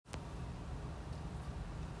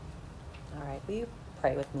right, will you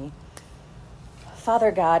pray with me?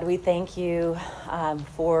 Father God, we thank you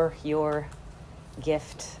for your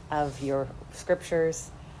gift of your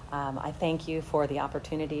scriptures. I thank you for the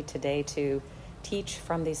opportunity today to teach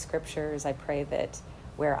from these scriptures. I pray that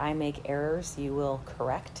where I make errors, you will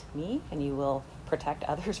correct me and you will protect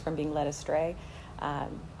others from being led astray.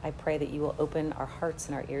 I pray that you will open our hearts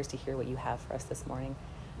and our ears to hear what you have for us this morning.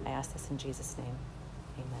 I ask this in Jesus' name.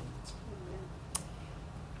 Amen.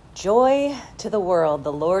 Joy to the world,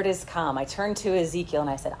 the Lord is come. I turned to Ezekiel and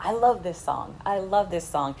I said, I love this song. I love this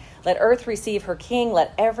song. Let earth receive her king.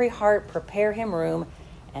 Let every heart prepare him room,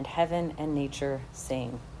 and heaven and nature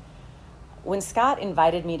sing. When Scott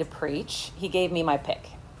invited me to preach, he gave me my pick.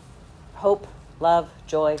 Hope, love,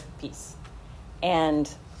 joy, peace.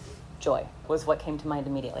 And joy was what came to mind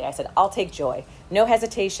immediately. I said, I'll take joy. No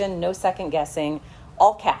hesitation, no second guessing,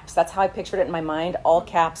 all caps. That's how I pictured it in my mind. All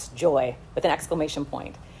caps, joy, with an exclamation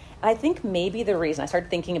point. And I think maybe the reason, I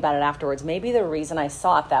started thinking about it afterwards, maybe the reason I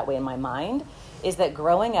saw it that way in my mind is that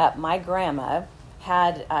growing up, my grandma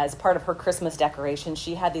had, as part of her Christmas decoration,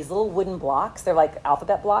 she had these little wooden blocks. They're like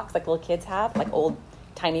alphabet blocks, like little kids have, like old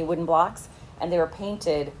tiny wooden blocks. And they were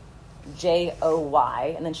painted Joy,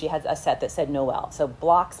 and then she had a set that said Noel. So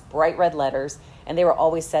blocks, bright red letters, and they were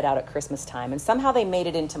always set out at Christmas time. And somehow they made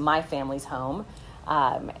it into my family's home.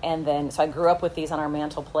 So I grew up with these on our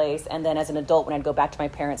mantelpiece. And then as an adult, when I'd go back to my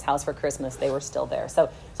parents' house for Christmas, they were still there. So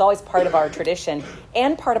it's always part of our tradition.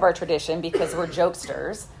 And part of our tradition, because we're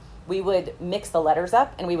jokesters, we would mix the letters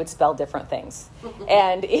up and we would spell different things.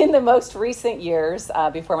 And in the most recent years,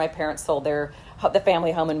 before my parents sold the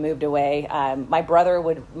family home and moved away, my brother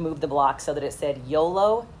would move the block so that it said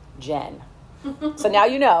YOLO Jen. So now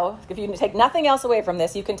you know, if you take nothing else away from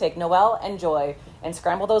this, you can take Noel and Joy and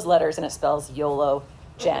scramble those letters and it spells YOLO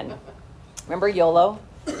Jen. Remember YOLO?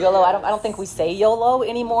 YOLO, I don't think we say YOLO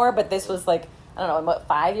anymore, but this was like, I don't know,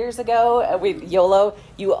 5 years ago, YOLO,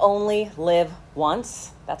 you only live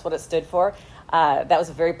once. That's what it stood for. That was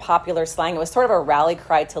a very popular slang. It was sort of a rally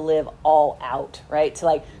cry to live all out, right? To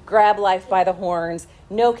like grab life by the horns,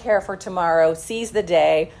 no care for tomorrow, seize the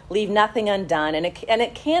day, leave nothing undone. And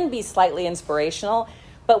it can be slightly inspirational,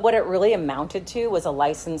 but what it really amounted to was a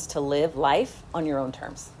license to live life on your own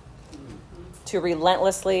terms. To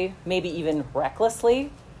relentlessly, maybe even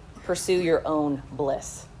recklessly, pursue your own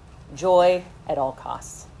bliss. Joy at all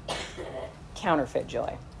costs. Counterfeit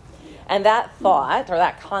joy. And that thought, or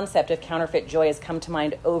that concept of counterfeit joy, has come to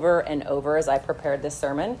mind over and over as I prepared this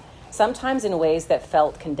sermon, sometimes in ways that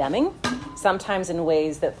felt condemning, sometimes in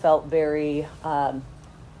ways that felt very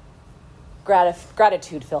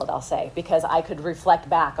gratitude-filled, I'll say, because I could reflect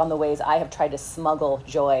back on the ways I have tried to smuggle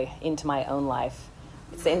joy into my own life.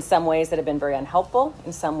 It's in some ways that have been very unhelpful,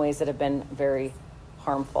 in some ways that have been very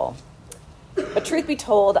harmful. But truth be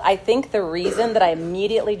told, I think the reason that I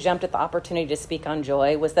immediately jumped at the opportunity to speak on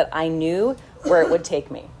joy was that I knew where it would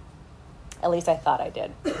take me. At least I thought I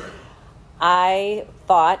did. I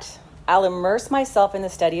thought I'll immerse myself in the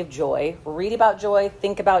study of joy, read about joy,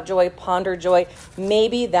 think about joy, ponder joy.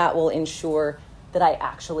 Maybe that will ensure that I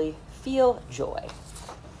actually feel joy.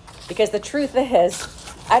 Because the truth is,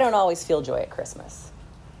 I don't always feel joy at Christmas.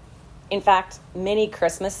 In fact, many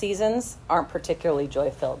Christmas seasons aren't particularly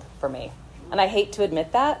joy-filled for me. And I hate to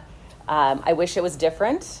admit that. I wish it was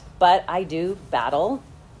different, but I do battle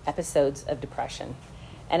episodes of depression.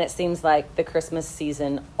 And it seems like the Christmas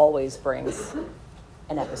season always brings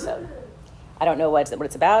an episode. I don't know what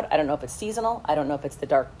it's about. I don't know if it's seasonal. I don't know if it's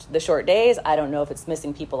the short days. I don't know if it's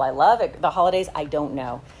missing people I love at the holidays. I don't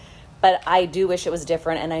know. But I do wish it was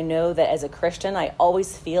different. And I know that as a Christian, I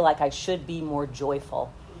always feel like I should be more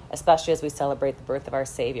joyful, especially as we celebrate the birth of our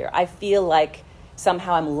Savior. I feel like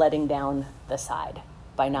somehow I'm letting down the side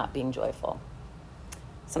by not being joyful.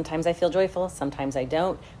 Sometimes I feel joyful, sometimes I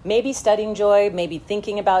don't. Maybe studying joy, maybe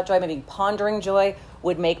thinking about joy, maybe pondering joy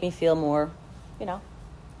would make me feel more,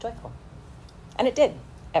 joyful. And it did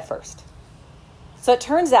at first. So it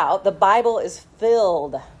turns out the Bible is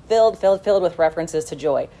filled with references to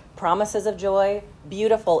joy. Promises of joy,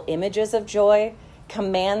 beautiful images of joy,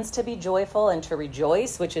 commands to be joyful and to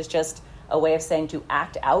rejoice, which is just a way of saying to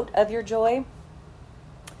act out of your joy.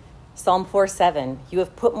 Psalm 4:7, you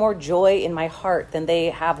have put more joy in my heart than they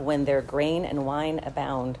have when their grain and wine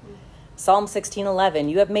abound. Psalm 16:11,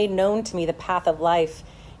 you have made known to me the path of life.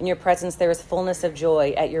 In your presence there is fullness of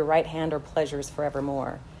joy. At your right hand are pleasures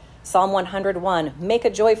forevermore. Psalm 101, make a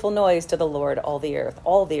joyful noise to the Lord, all the earth.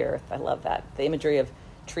 All the earth, I love that. The imagery of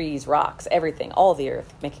trees, rocks, everything, all the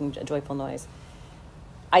earth, making a joyful noise.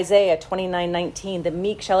 Isaiah 29:19, the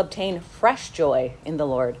meek shall obtain fresh joy in the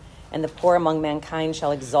Lord, and the poor among mankind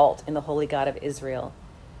shall exult in the holy God of Israel.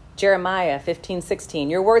 Jeremiah 15:16,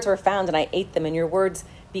 your words were found and I ate them, and your words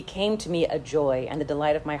became to me a joy and the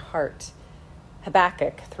delight of my heart.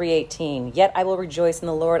 Habakkuk 3:18, yet I will rejoice in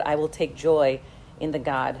the Lord, I will take joy in the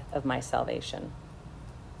God of my salvation.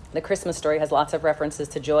 The Christmas story has lots of references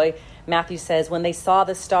to joy. Matthew says, when they saw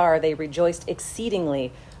the star, they rejoiced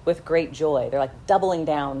exceedingly with great joy. They're like doubling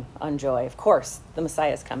down on joy. Of course, the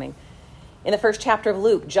Messiah is coming. In the first chapter of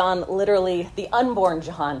Luke, John, literally the unborn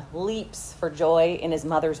John, leaps for joy in his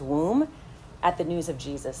mother's womb at the news of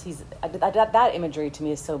Jesus. That imagery to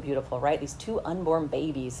me is so beautiful, right? These two unborn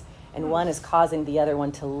babies, and one is causing the other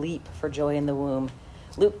one to leap for joy in the womb.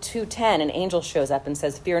 Luke 2:10, an angel shows up and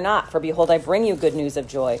says, fear not, for behold, I bring you good news of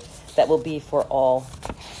joy that will be for all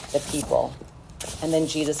the people. And then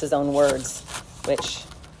Jesus' own words, which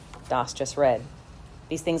Das just read.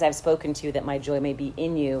 These things I've spoken to you, that my joy may be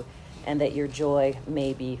in you and that your joy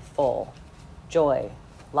may be full. Joy,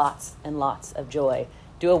 lots and lots of joy.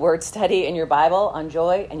 Do a word study in your Bible on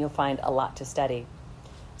joy and you'll find a lot to study.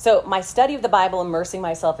 So my study of the Bible, immersing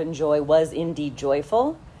myself in joy, was indeed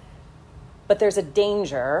joyful. But there's a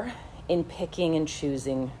danger in picking and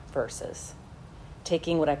choosing verses,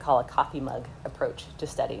 taking what I call a coffee mug approach to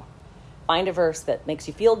study. Find a verse that makes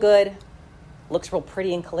you feel good, looks real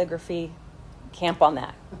pretty in calligraphy, camp on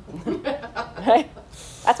that. Right?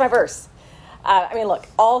 That's my verse. Look,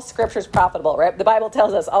 all scripture is profitable, right? The Bible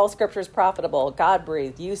tells us all scripture is profitable,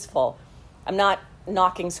 God-breathed, useful. I'm not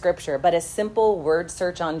knocking scripture, but a simple word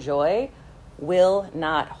search on joy will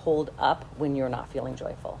not hold up when you're not feeling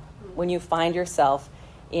joyful. When you find yourself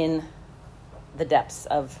in the depths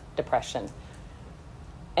of depression.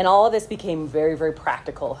 And all of this became very, very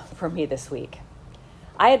practical for me this week.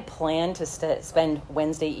 I had planned to spend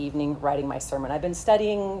Wednesday evening writing my sermon. I've been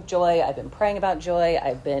studying joy. I've been praying about joy.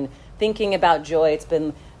 I've been thinking about joy. It's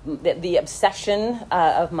been the obsession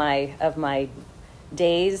of my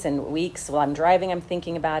days and weeks. While I'm driving, I'm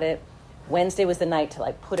thinking about it. Wednesday was the night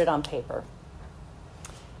to put it on paper.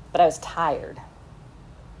 But I was tired.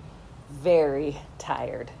 Very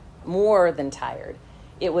tired, more than tired.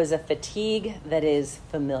 It was a fatigue that is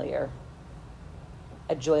familiar,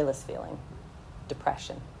 a joyless feeling,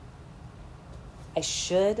 depression. I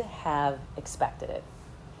should have expected it.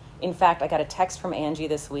 In fact, I got a text from Angie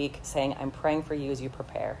this week saying, I'm praying for you as you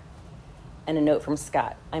prepare. And a note from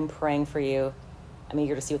Scott, I'm praying for you. I'm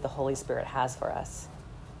eager to see what the Holy Spirit has for us.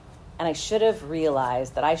 And I should have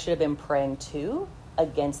realized that I should have been praying too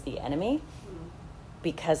against the enemy,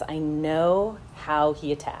 because I know how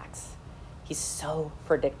he attacks. He's so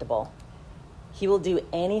predictable. He will do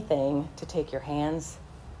anything to take your hands,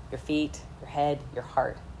 your feet, your head, your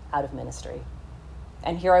heart out of ministry.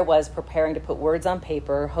 And here I was preparing to put words on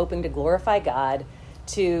paper, hoping to glorify God,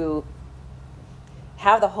 to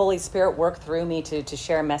have the Holy Spirit work through me to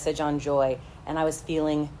share a message on joy. And I was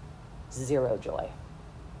feeling zero joy.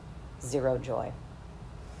 Zero joy.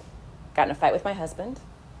 Got in a fight with my husband.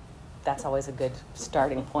 That's always a good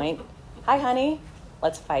starting point. Hi, honey.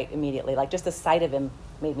 Let's fight immediately. Just the sight of him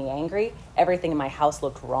made me angry. Everything in my house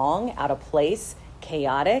looked wrong, out of place,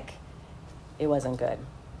 chaotic. It wasn't good.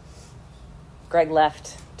 Greg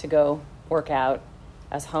left to go work out.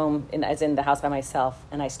 I was home, I was in the house by myself,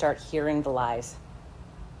 and I start hearing the lies.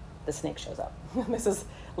 The snake shows up. This is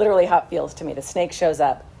literally how it feels to me. The snake shows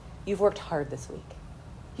up. You've worked hard this week.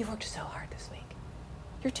 You've worked so hard this week.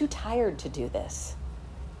 You're too tired to do this.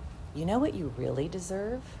 You know what you really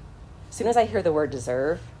deserve? As soon as I hear the word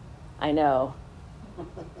deserve, I know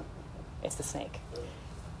it's the snake.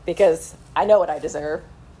 Because I know what I deserve,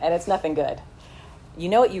 and it's nothing good. You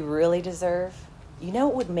know what you really deserve? You know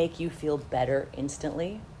what would make you feel better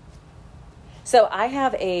instantly? So I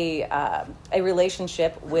have a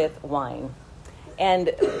relationship with wine. And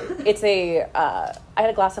I had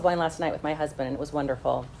a glass of wine last night with my husband, and it was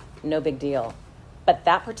wonderful. No big deal. But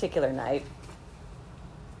that particular night,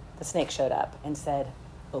 the snake showed up and said,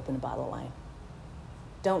 open a bottle of wine.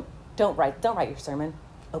 Don't write your sermon.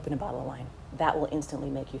 Open a bottle of wine. That will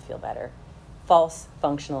instantly make you feel better. False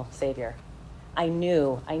functional savior. I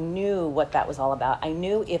knew what that was all about. I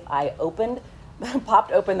knew if I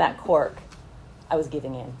popped open that cork, I was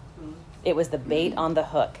giving in. It was the bait on the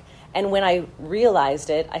hook. And when I realized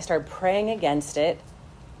it, I started praying against it.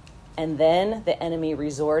 And then the enemy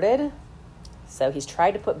resorted. So he's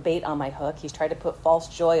tried to put bait on my hook. He's tried to put false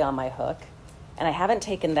joy on my hook. And I haven't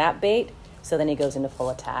taken that bait. So then he goes into full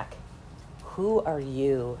attack. Who are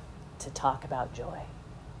you to talk about joy?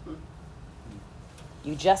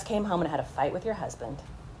 You just came home and had a fight with your husband.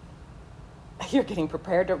 You're getting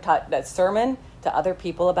prepared to talk that sermon to other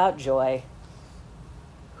people about joy.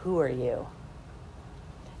 Who are you?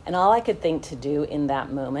 And all I could think to do in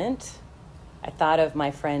that moment I thought of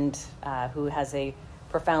my friend who has a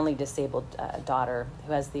profoundly disabled daughter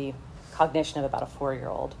who has the cognition of about a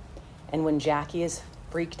 4-year-old. And when Jackie is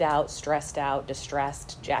freaked out, stressed out,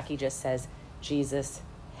 distressed, Jackie just says, "Jesus,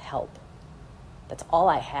 help." That's all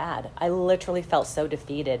I had. I literally felt so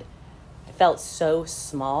defeated. I felt so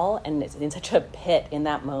small and in such a pit in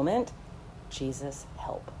that moment. "Jesus,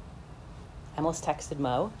 help." I almost texted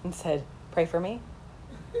Mo and said, "Pray for me."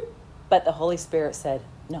 But the Holy Spirit said,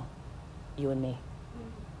 "No, you and me.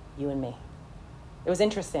 You and me." It was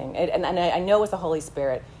interesting. And I know it was the Holy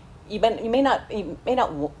Spirit. You may not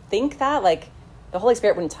think that, like, the Holy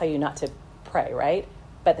Spirit wouldn't tell you not to pray, right?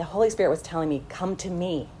 But the Holy Spirit was telling me, "Come to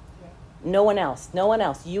me. No one else,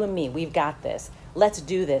 you and me, we've got this. Let's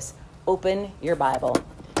do this. Open your Bible."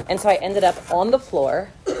 And so I ended up on the floor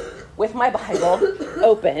with my Bible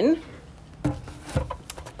open.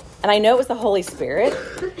 And I know it was the Holy Spirit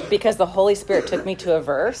because the Holy Spirit took me to a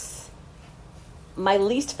verse, my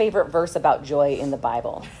least favorite verse about joy in the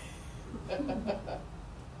Bible.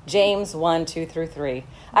 James 1:2-3.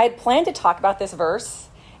 I had planned to talk about this verse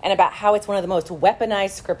and about how it's one of the most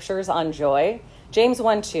weaponized scriptures on joy. James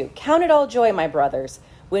 1:2. "Count it all joy, my brothers,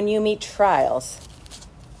 when you meet trials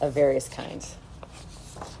of various kinds."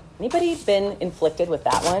 Anybody been inflicted with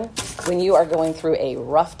that one? When you are going through a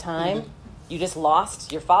rough time, you just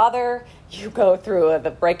lost your father, you go through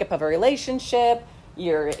the breakup of a relationship,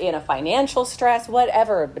 you're in a financial stress,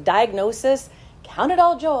 whatever, diagnosis, count it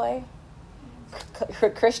all joy.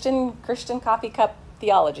 Christian coffee cup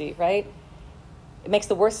theology, right? It makes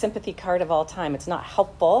the worst sympathy card of all time. It's not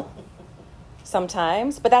helpful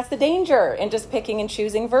sometimes, but that's the danger in just picking and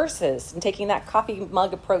choosing verses and taking that coffee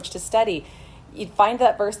mug approach to study. You find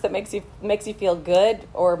that verse that makes you feel good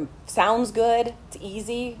or sounds good. It's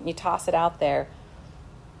easy. And you toss it out there.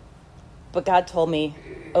 But God told me,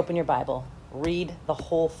 open your Bible, read the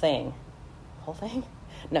whole thing. Whole thing?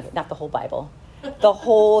 No, not the whole Bible. The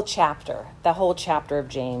whole chapter of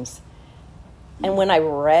James. And when I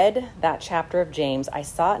read that chapter of James, I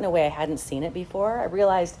saw it in a way I hadn't seen it before. I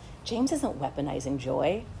realized James isn't weaponizing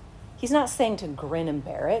joy. He's not saying to grin and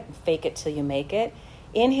bear it, fake it till you make it.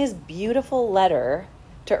 In his beautiful letter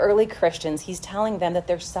to early Christians, he's telling them that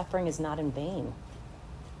their suffering is not in vain.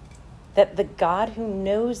 That the God who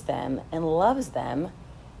knows them and loves them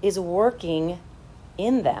is working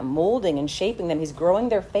in them, molding and shaping them. He's growing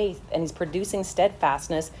their faith and he's producing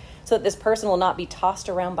steadfastness so that this person will not be tossed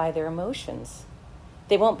around by their emotions.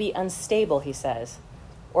 They won't be unstable, he says,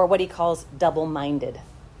 or what he calls double-minded,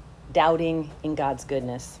 doubting in God's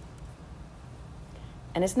goodness.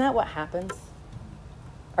 And isn't that what happens?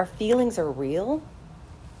 Our feelings are real,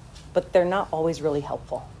 but they're not always really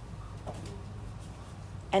helpful.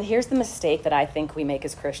 And here's the mistake that I think we make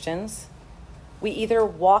as Christians. We either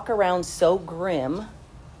walk around so grim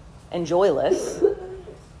and joyless,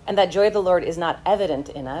 and that joy of the Lord is not evident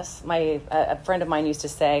in us. A friend of mine used to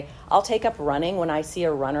say, "I'll take up running when I see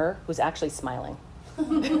a runner who's actually smiling."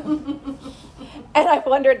 And I've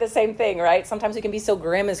wondered the same thing, right? Sometimes we can be so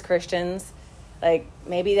grim as Christians, like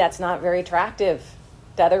maybe that's not very attractive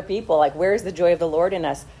to other people. Like, where's the joy of the Lord in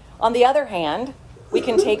us? On the other hand, we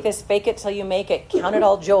can take this fake it till you make it, count it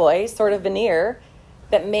all joy sort of veneer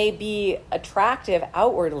that may be attractive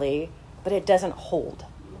outwardly, but it doesn't hold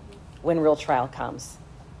when real trial comes.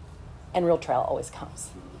 And real trial always comes.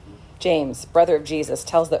 James, brother of Jesus,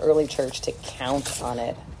 tells the early church to count on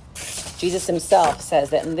it. Jesus himself says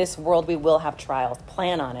that in this world we will have trials.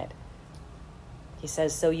 Plan on it. He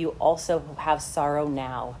says, "So you also have sorrow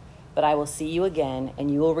now, but I will see you again,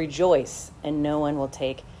 and you will rejoice, and no one will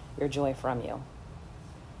take your joy from you."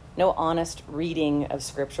 No honest reading of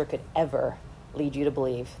Scripture could ever lead you to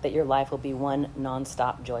believe that your life will be one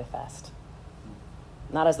nonstop joy fest.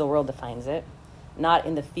 Not as the world defines it. Not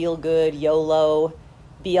in the feel-good, YOLO,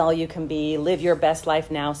 be all you can be, live your best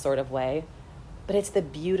life now sort of way. But it's the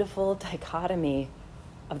beautiful dichotomy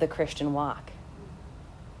of the Christian walk.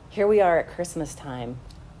 Here we are at Christmas time.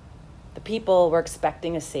 The people were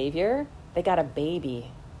expecting a Savior. They got a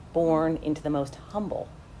baby born into the most humble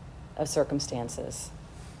of circumstances.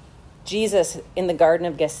 Jesus in the Garden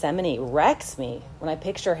of Gethsemane wrecks me when I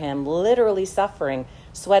picture him literally suffering,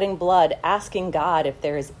 sweating blood, asking God if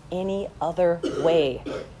there is any other way.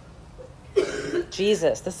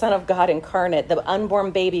 Jesus, the Son of God incarnate, the unborn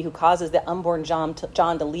baby who causes the unborn John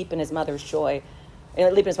to leap in his mother's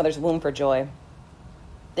womb for joy.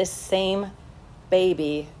 This same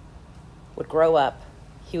baby would grow up.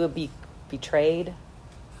 He would be betrayed,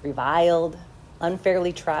 reviled,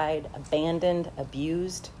 unfairly tried, abandoned,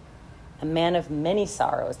 abused. A man of many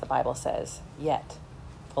sorrows, the Bible says, yet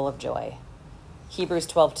full of joy. Hebrews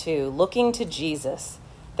 12:2, looking to Jesus,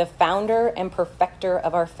 the founder and perfecter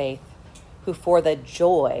of our faith, who for the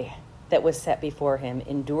joy that was set before him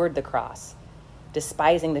endured the cross,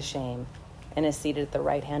 despising the shame, and is seated at the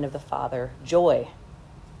right hand of the Father. Joy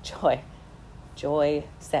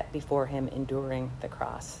set before him, enduring the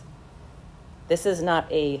cross. This is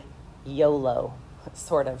not a YOLO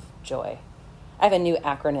sort of joy. I have a new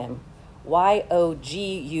acronym,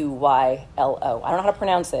 YOGUYLO. I don't know how to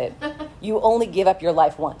pronounce it. You only give up your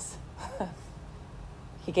life once.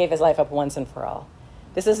 He gave his life up once and for all.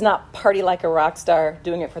 This is not party like a rock star,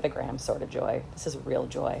 doing it for the gram sort of joy. This is real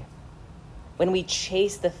joy. When we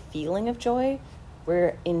chase the feeling of joy,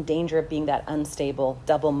 we're in danger of being that unstable,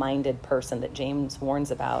 double-minded person that James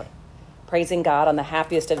warns about. Praising God on the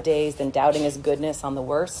happiest of days, then doubting his goodness on the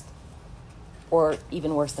worst. Or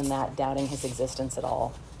even worse than that, doubting his existence at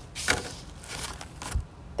all.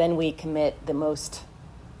 Then we commit the most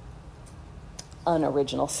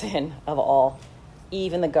unoriginal sin of all.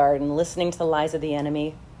 Eve in the garden, listening to the lies of the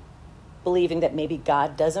enemy, believing that maybe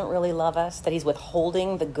God doesn't really love us, that he's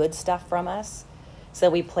withholding the good stuff from us. So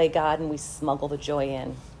we play God and we smuggle the joy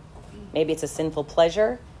in. Maybe it's a sinful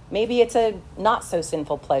pleasure. Maybe it's a not so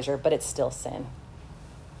sinful pleasure, but it's still sin.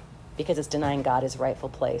 Because it's denying God his rightful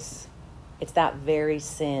place. It's that very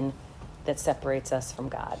sin that separates us from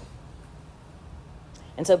God.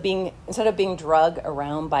 And so instead of being drug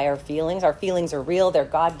around by our feelings are real, they're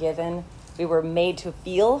God-given. We were made to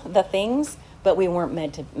feel the things, but we weren't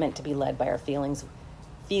meant to be led by our feelings.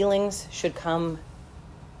 Feelings should come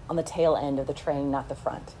on the tail end of the train, not the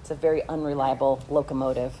front. It's a very unreliable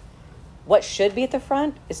locomotive. What should be at the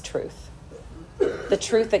front is truth. The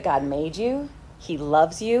truth that God made you, he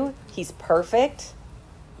loves you, he's perfect.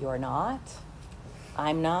 You're not.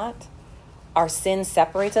 I'm not. Our sin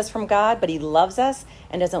separates us from God, but he loves us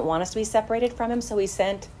and doesn't want us to be separated from him, so he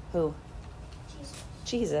sent who?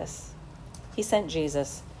 Jesus. He sent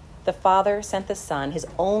Jesus. The Father sent the Son, his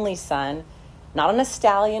only Son, not on a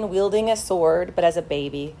stallion wielding a sword, but as a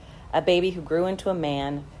baby who grew into a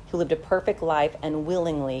man, who lived a perfect life and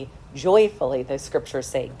willingly, joyfully, the scriptures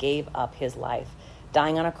say, gave up his life,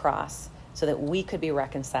 dying on a cross so that we could be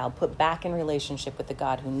reconciled, put back in relationship with the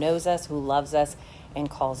God who knows us, who loves us, and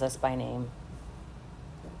calls us by name.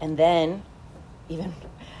 And then, even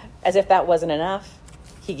as if that wasn't enough,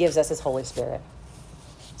 he gives us his Holy Spirit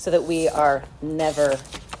so that we are never,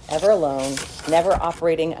 ever alone, never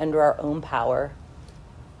operating under our own power.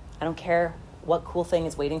 I don't care what cool thing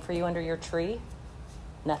is waiting for you under your tree.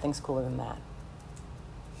 Nothing's cooler than that.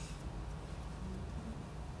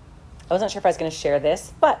 I wasn't sure if I was going to share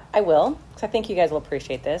this, but I will, because I think you guys will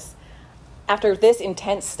appreciate this. After this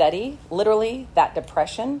intense study, literally that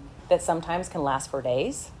depression that sometimes can last for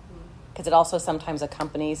days, because it also sometimes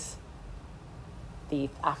accompanies the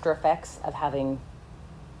after effects of having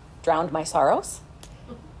drowned my sorrows,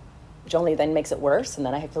 which only then makes it worse, and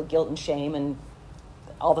then I feel guilt and shame and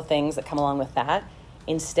all the things that come along with that.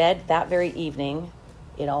 Instead, that very evening,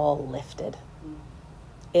 it all lifted.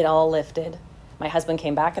 It all lifted. My husband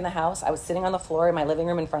came back in the house. I was sitting on the floor in my living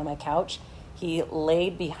room in front of my couch. He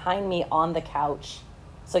laid behind me on the couch.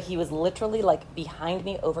 So he was literally like behind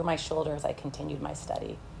me over my shoulder as I continued my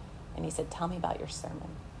study. And he said, "Tell me about your sermon."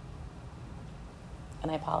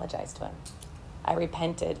 And I apologized to him. I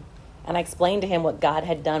repented. And I explained to him what God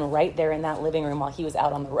had done right there in that living room while he was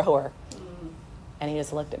out on the rower. And he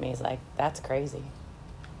just looked at me. He's like, "That's crazy."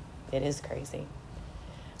 It is crazy.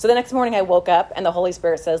 So the next morning I woke up and the Holy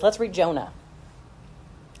Spirit says, "Let's read Jonah."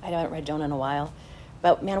 I haven't read Jonah in a while.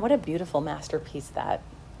 But man, what a beautiful masterpiece that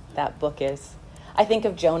book is. I think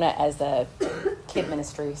of Jonah as a kid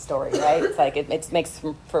ministry story, right? It's like it makes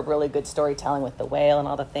for really good storytelling with the whale and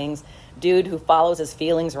all the things. Dude who follows his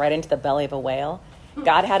feelings right into the belly of a whale.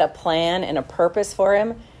 God had a plan and a purpose for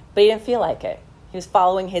him, but he didn't feel like it. He was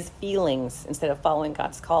following his feelings instead of following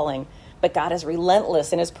God's calling. But God is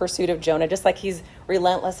relentless in his pursuit of Jonah, just like he's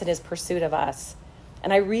relentless in his pursuit of us.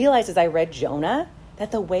 And I realized as I read Jonah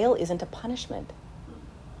that the whale isn't a punishment.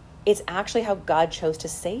 It's actually how God chose to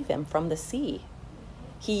save him from the sea.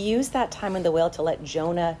 He used that time in the whale to let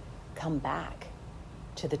Jonah come back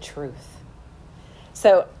to the truth.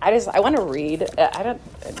 So I want to read,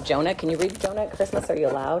 Jonah, can you read Jonah at Christmas? Are you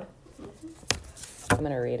allowed? I'm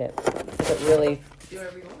going to read it. Is it really? Do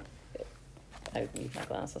whatever you want. I need my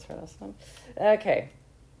glasses for this one. Okay.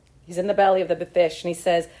 He's in the belly of the fish, and he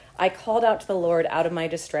says, "I called out to the Lord out of my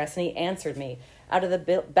distress, and he answered me. Out of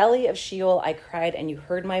the belly of Sheol I cried, and you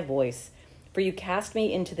heard my voice. For you cast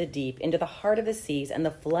me into the deep, into the heart of the seas, and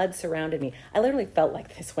the flood surrounded me." I literally felt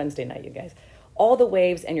like this Wednesday night, you guys. "All the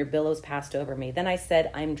waves and your billows passed over me. Then I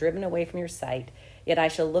said, I am driven away from your sight, yet I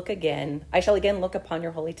shall again look upon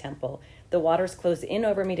your holy temple. The waters closed in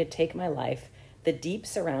over me to take my life. The deep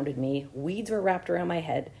surrounded me. Weeds were wrapped around my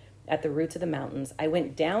head at the roots of the mountains. I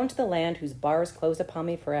went down to the land whose bars closed upon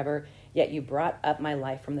me forever, yet you brought up my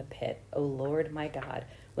life from the pit, O Lord my God.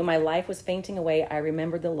 When my life was fainting away, I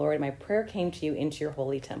remembered the Lord. My prayer came to you into your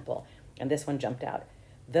holy temple. And this one jumped out.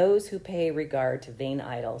 Those who pay regard to vain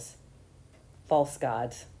idols, false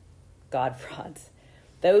gods, God frauds.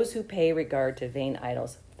 Those who pay regard to vain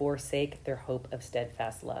idols forsake their hope of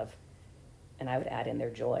steadfast love. And I would add in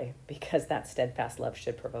their joy, because that steadfast love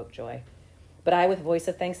should provoke joy. But I, with voice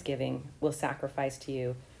of thanksgiving, will sacrifice to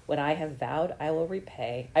you. What I have vowed, I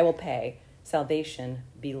will pay. Salvation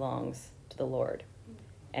belongs to the Lord.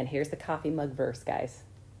 And here's the coffee mug verse, guys.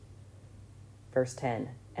 Verse 10.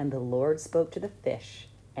 And the Lord spoke to the fish,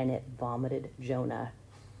 and it vomited Jonah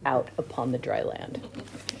out upon the dry land.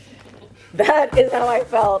 That is how I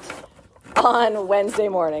felt on Wednesday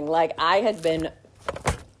morning. Like I had been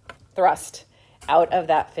thrust out of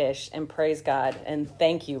that fish, and praise God and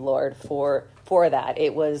thank you, Lord, for that.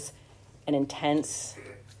 It was an intense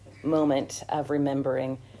moment of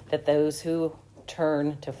remembering that those who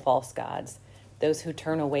turn to false gods, those who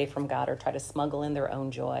turn away from God or try to smuggle in their own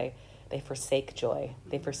joy, they forsake joy.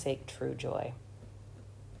 They forsake true joy.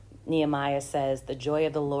 Nehemiah says, the joy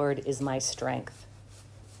of the Lord is my strength.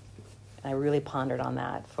 And I really pondered on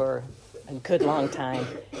that for a good long time.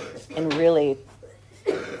 And really,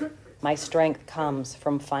 my strength comes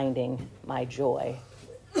from finding my joy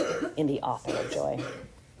in the author of joy.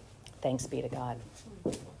 Thanks be to God.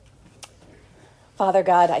 Father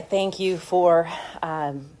God, I thank you for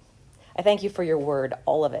your word,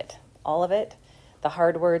 all of it, the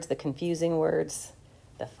hard words, the confusing words,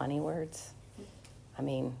 the funny words. I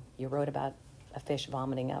mean, you wrote about a fish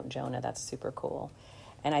vomiting out Jonah. That's super cool.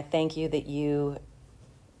 And I thank you that you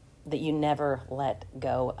never let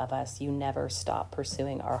go of us. You never stop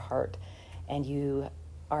pursuing our heart. And you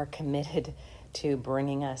are committed to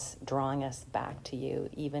bringing us, drawing us back to you,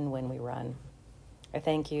 even when we run. I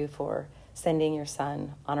thank you for sending your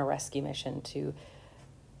son on a rescue mission to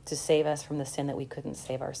save us from the sin that we couldn't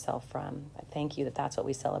save ourselves from. I thank you that that's what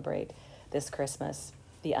we celebrate this Christmas,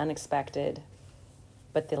 the unexpected,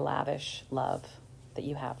 but the lavish love that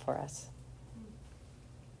you have for us.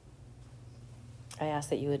 I ask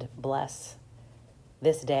that you would bless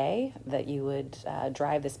this day, that you would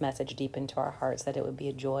drive this message deep into our hearts, that it would be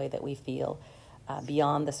a joy that we feel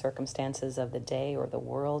beyond the circumstances of the day or the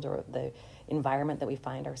world or the environment that we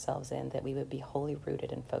find ourselves in, that we would be wholly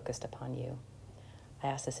rooted and focused upon you. I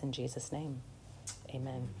ask this in Jesus' name.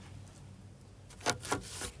 Amen.